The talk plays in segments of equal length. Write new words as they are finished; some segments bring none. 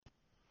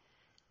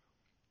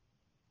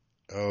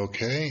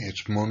Okay,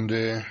 it's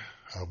Monday.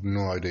 I have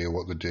no idea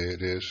what the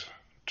date is.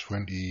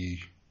 21st,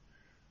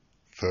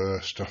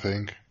 I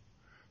think,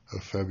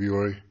 of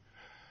February.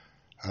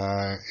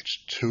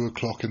 It's 2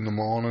 o'clock in the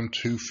morning,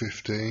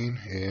 2:15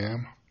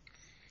 a.m.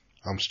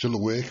 I'm still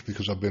awake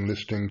because I've been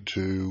listening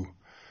to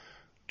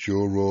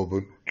Joe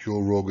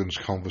Rogan's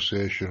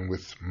conversation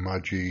with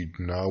Maajid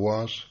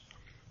Nawaz,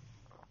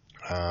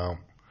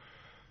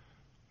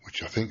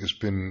 which I think has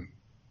been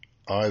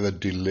either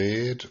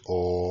delayed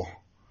or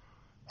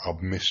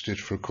I've missed it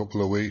for a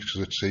couple of weeks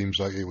because it seems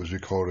like it was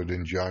recorded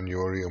in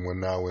January and we're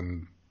now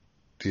in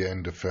the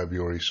end of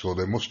February. So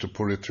they must have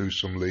put it through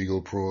some legal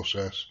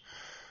process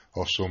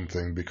or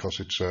something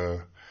because it's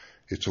a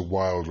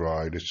wild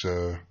ride. It's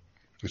a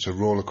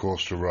roller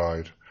coaster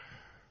ride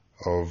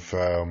of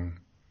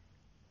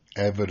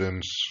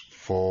evidence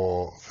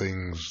for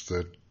things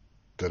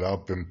that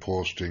I've been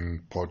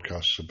posting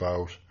podcasts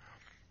about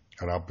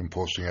and I've been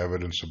posting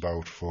evidence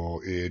about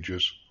for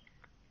ages.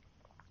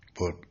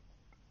 But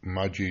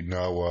Maajid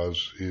Nawaz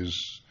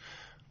is,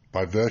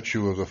 by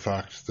virtue of the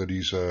fact that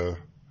he's a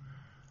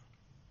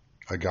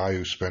guy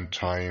who spent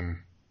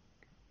time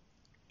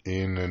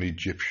in an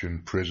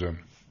Egyptian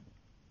prison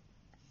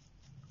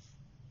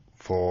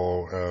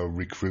for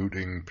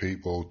recruiting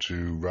people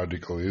to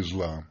radical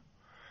Islam,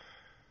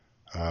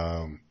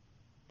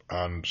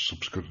 and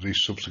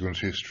subsequent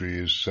history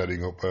is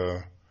setting up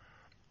a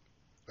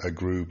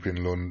group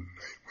in London,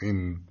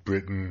 in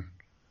Britain,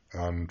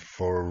 and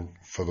for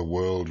the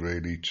world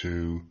really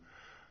to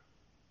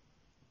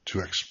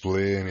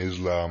explain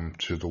Islam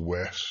to the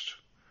West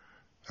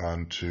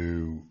and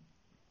to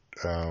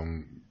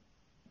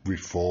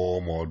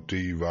reform or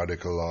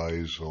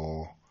de-radicalize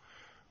or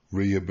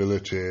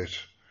rehabilitate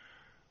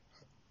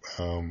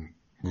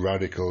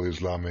radical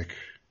Islamic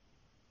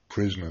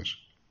prisoners.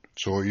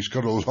 So he's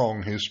got a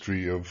long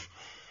history of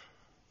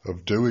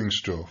doing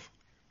stuff.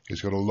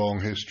 He's got a long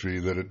history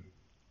that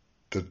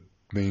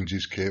means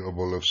he's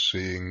capable of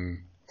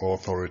seeing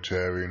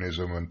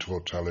authoritarianism and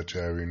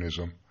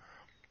totalitarianism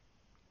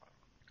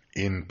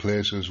in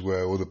places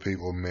where other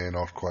people may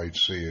not quite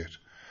see it.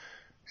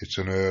 It's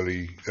an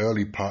early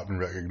pattern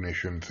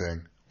recognition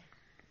thing,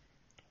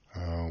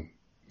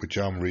 which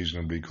I'm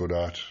reasonably good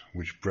at,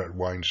 which Brett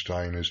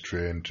Weinstein is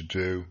trained to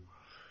do,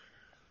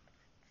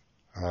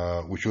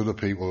 which other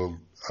people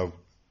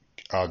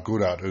are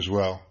good at as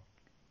well.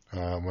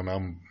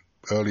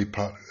 Early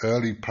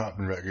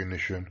pattern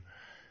recognition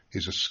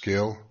is a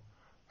skill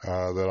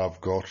that I've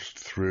got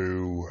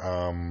through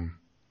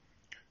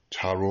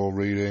tarot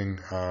reading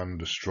and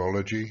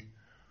astrology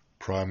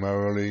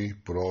primarily,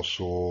 but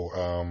also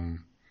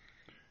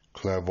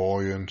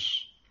clairvoyance,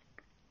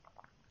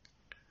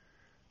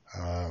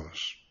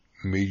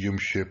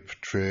 mediumship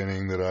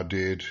training that I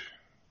did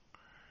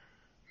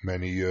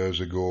many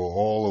years ago,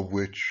 all of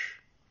which,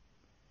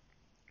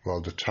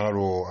 well, the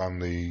tarot and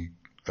the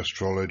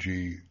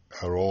astrology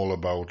are all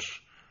about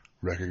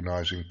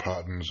recognizing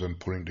patterns and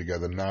putting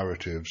together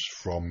narratives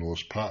from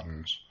those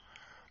patterns,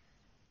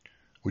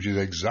 which is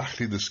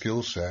exactly the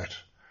skill set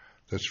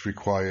that's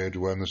required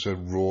when there's a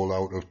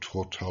rollout of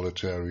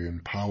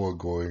totalitarian power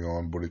going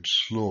on, but it's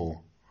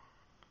slow.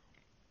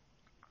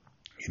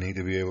 You need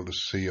to be able to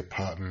see a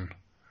pattern,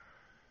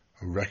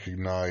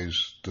 recognize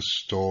the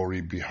story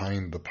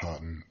behind the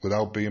pattern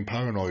without being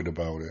paranoid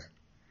about it.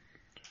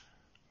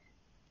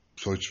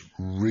 So it's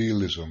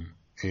realism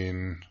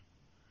in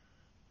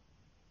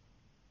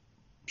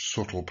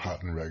subtle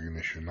pattern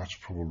recognition. That's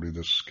probably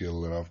the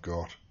skill that I've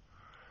got.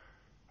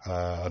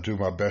 I do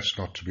my best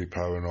not to be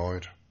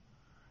paranoid,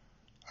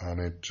 and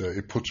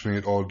it puts me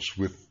at odds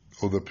with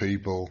other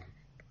people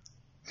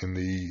in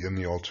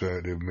the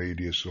alternative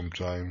media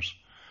sometimes.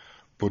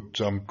 But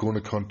I'm going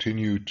to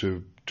continue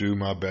to do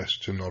my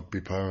best to not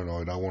be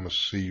paranoid. I want to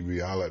see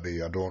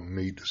reality. I don't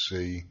need to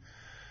see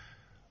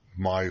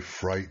my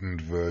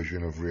frightened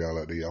version of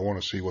reality. I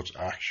want to see what's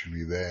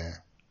actually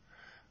there,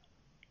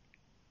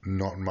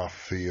 not my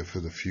fear for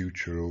the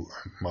future,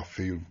 my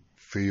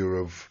fear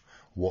of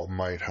what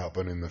might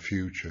happen in the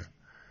future.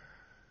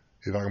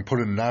 If I can put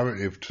a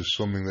narrative to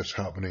something that's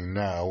happening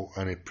now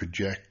and it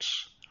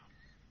projects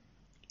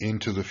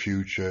into the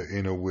future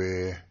in a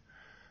way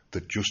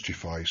that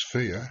justifies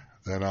fear,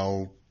 then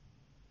I'll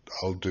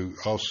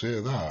say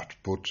that.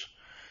 But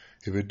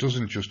if it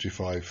doesn't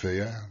justify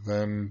fear,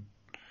 then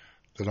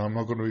I'm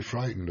not going to be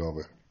frightened of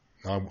it.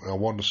 I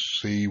want to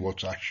see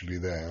what's actually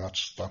there.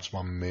 That's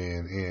my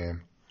main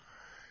aim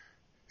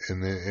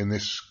in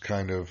this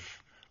kind of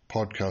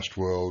podcast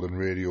world and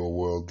radio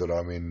world that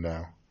I'm in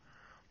now.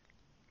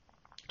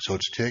 So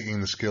it's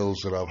taking the skills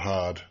that I've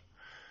had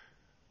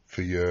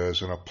for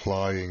years and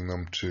applying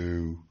them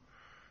to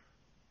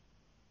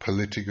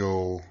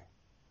political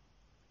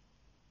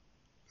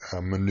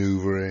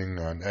manoeuvring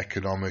and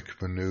economic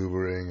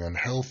manoeuvring and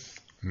health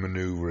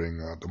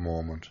manoeuvring at the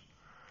moment.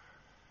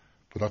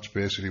 But that's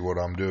basically what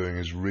I'm doing,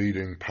 is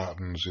reading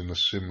patterns in a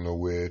similar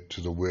way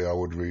to the way I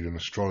would read an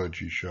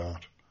astrology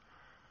chart.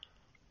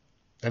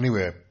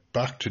 Anyway,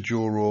 back to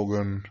Joe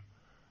Rogan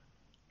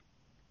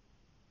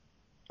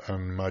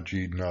and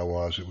Maajid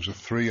Nawaz. It was a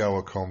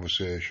 3-hour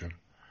conversation,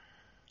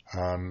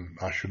 and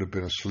I should have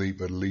been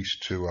asleep at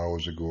least 2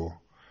 hours ago,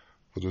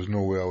 but there's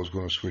no way I was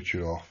going to switch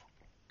it off.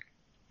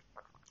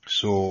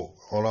 So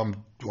all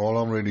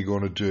I'm really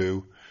going to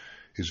do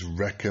is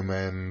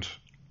recommend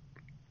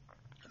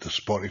the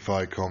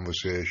Spotify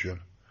conversation,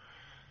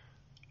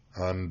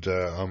 and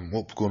I'm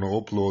going to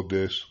upload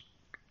this.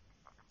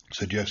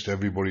 Suggest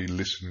everybody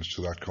listens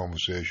to that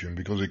conversation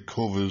because it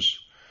covers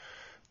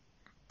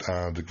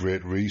the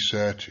Great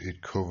Reset,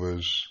 it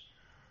covers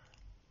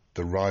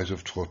the rise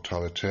of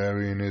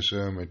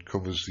totalitarianism, it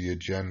covers the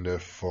agenda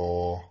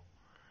for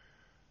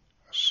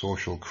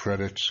social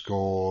credit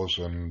scores,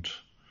 and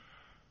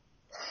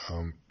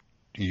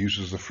he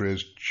uses the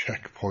phrase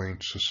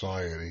checkpoint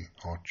society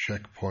or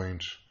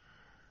checkpoint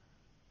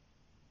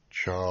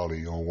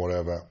Charlie or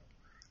whatever.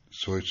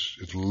 So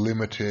it's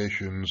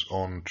limitations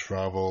on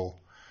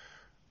travel,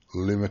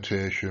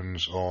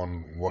 limitations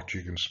on what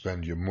you can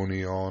spend your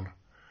money on,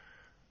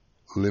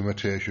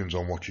 limitations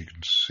on what you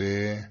can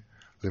say,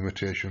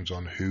 limitations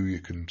on who you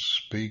can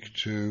speak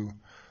to,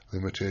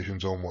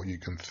 limitations on what you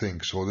can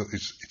think. So that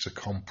it's a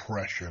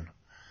compression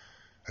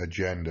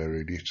agenda,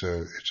 really. It's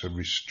a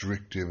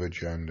restrictive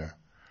agenda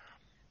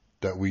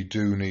that we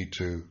do need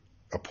to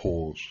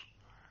oppose.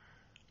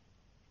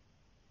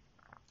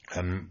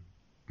 And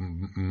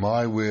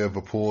my way of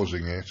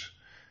opposing it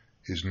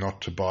is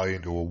not to buy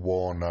into a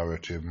war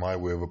narrative. My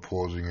way of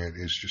opposing it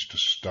is just to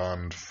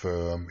stand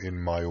firm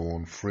in my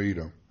own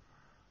freedom.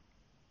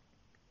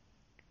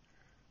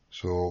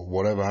 So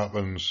whatever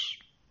happens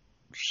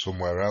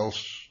somewhere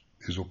else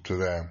is up to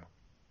them.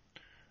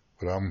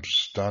 But I'm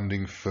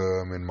standing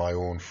firm in my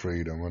own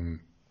freedom, and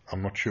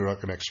I'm not sure I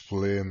can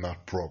explain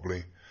that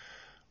properly,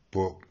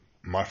 but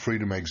my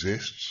freedom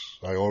exists.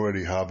 I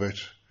already have it.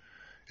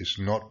 It's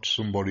not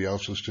somebody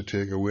else's to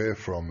take away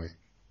from me.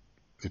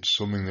 It's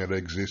something that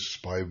exists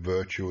by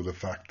virtue of the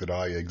fact that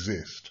I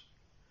exist.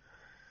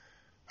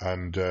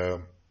 And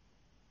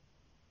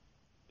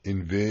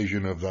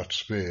invasion of that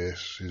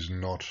space is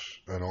not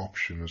an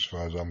option as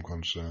far as I'm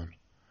concerned.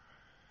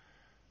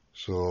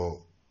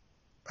 So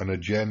an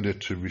agenda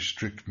to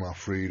restrict my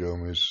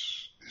freedom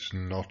is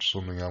not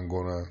something I'm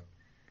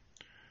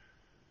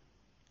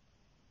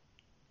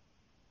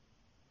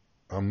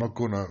not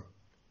gonna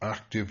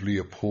actively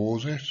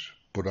oppose it,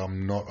 but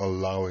I'm not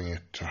allowing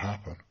it to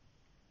happen.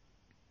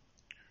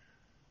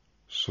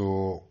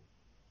 So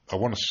I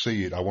want to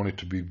see it, I want it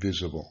to be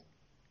visible,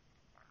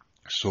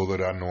 so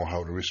that I know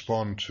how to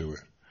respond to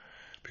it,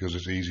 because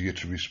it's easier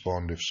to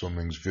respond if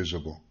something's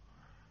visible.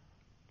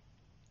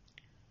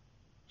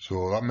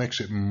 So that makes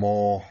it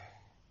more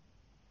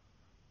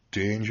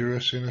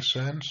dangerous in a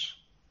sense,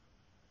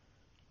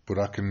 but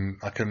I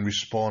can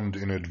respond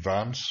in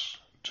advance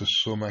to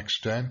some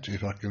extent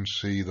if I can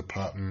see the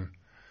pattern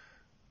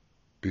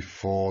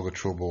before the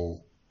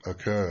trouble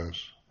occurs.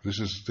 This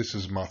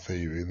is my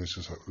theory, and this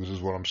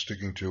is what I'm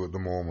sticking to at the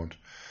moment.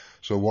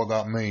 So what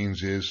that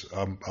means is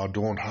I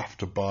don't have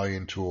to buy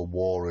into a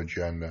war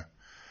agenda.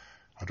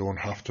 I don't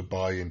have to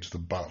buy into the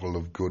battle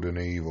of good and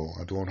evil.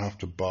 I don't have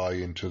to buy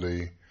into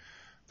the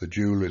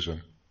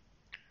dualism.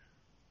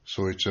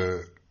 So it's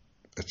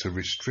a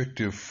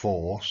restrictive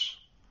force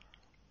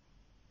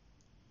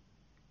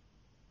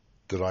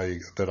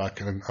that I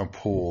can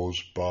oppose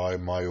by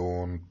my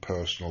own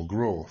personal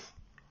growth.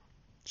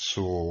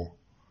 So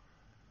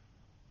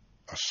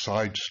I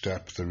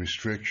sidestep the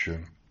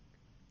restriction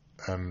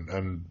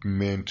and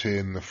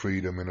maintain the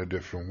freedom in a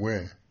different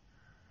way.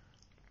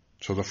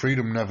 So the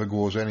freedom never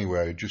goes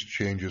anywhere, it just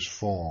changes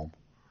form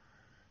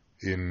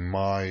in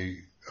my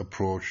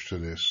approach to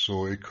this.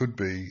 So it could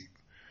be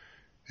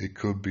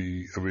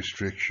a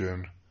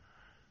restriction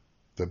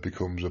that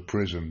becomes a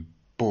prison,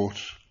 but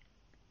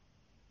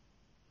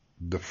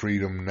the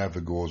freedom never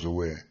goes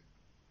away,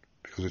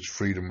 because it's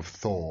freedom of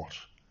thought.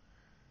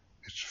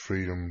 It's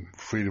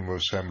freedom of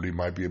assembly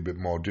might be a bit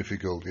more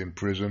difficult in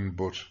prison,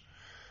 but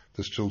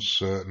there's still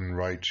certain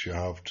rights you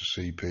have to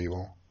see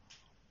people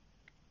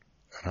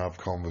and have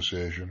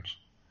conversations.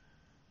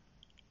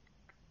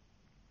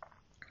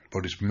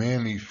 But it's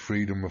mainly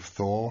freedom of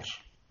thought.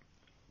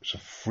 It's a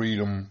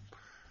freedom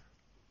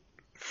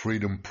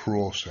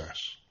process.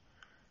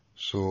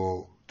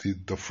 So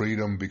the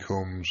freedom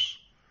becomes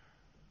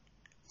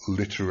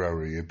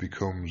literary, it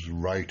becomes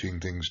writing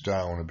things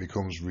down, it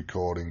becomes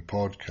recording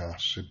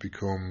podcasts, it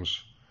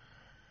becomes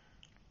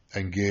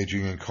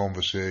engaging in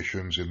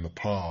conversations in the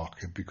park,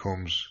 it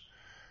becomes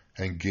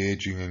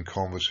engaging in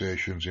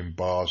conversations in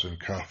bars and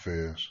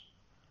cafes,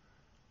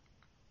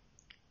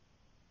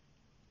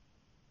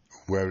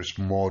 where it's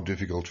more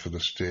difficult for the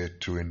state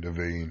to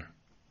intervene.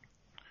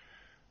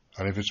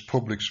 And if it's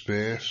public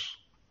space,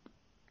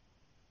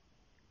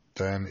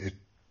 then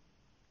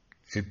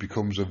it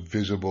becomes a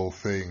visible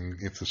thing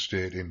if the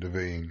state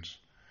intervenes.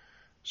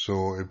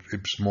 So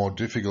it's more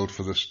difficult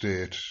for the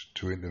state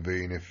to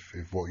intervene if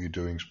what you're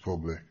doing is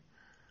public.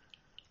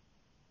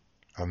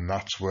 And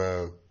that's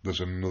where there's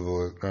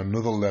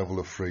another level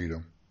of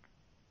freedom.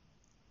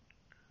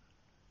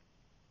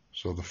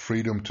 So the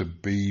freedom to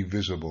be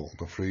visible,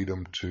 the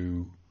freedom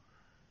to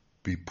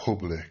be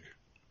public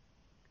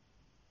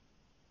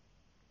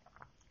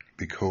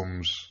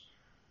becomes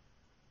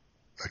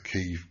a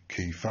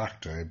key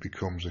factor. It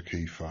becomes a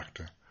key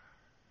factor.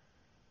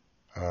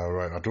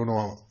 Right, I don't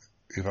know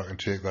if I can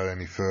take that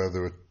any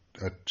further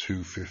at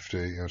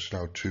 2:50, and it's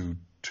now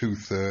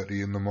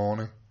 2:30 in the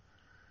morning,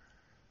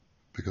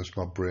 because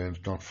my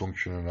brain's not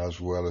functioning as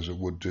well as it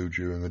would do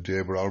during the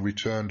day. But I'll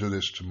return to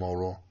this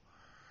tomorrow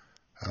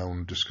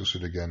and discuss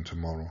it again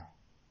tomorrow.